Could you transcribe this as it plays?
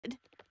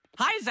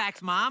Hi,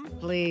 Zack's mom.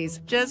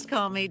 Please, just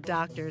call me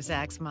Dr.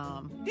 Zack's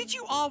mom. Did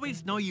you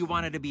always know you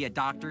wanted to be a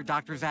doctor,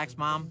 Dr. Zack's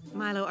mom?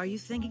 Milo, are you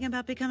thinking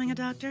about becoming a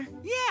doctor?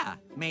 Yeah,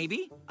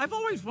 maybe. I've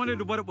always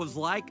wondered what it was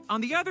like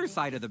on the other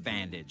side of the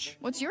bandage.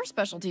 What's your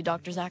specialty,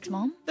 Dr. Zack's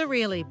mom? The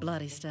really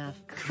bloody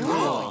stuff.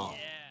 Cool.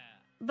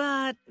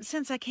 But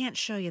since I can't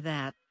show you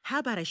that, how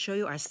about I show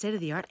you our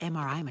state-of-the-art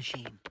MRI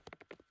machine?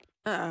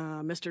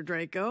 Mr.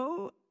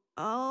 Draco,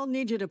 I'll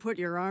need you to put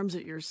your arms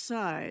at your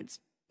sides,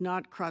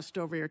 not crossed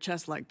over your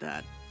chest like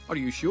that. Are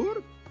you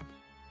sure?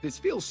 This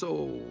feels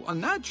so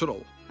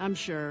unnatural. I'm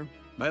sure.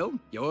 Well,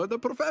 you're the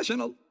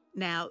professional.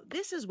 Now,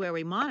 this is where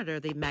we monitor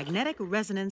the magnetic resonance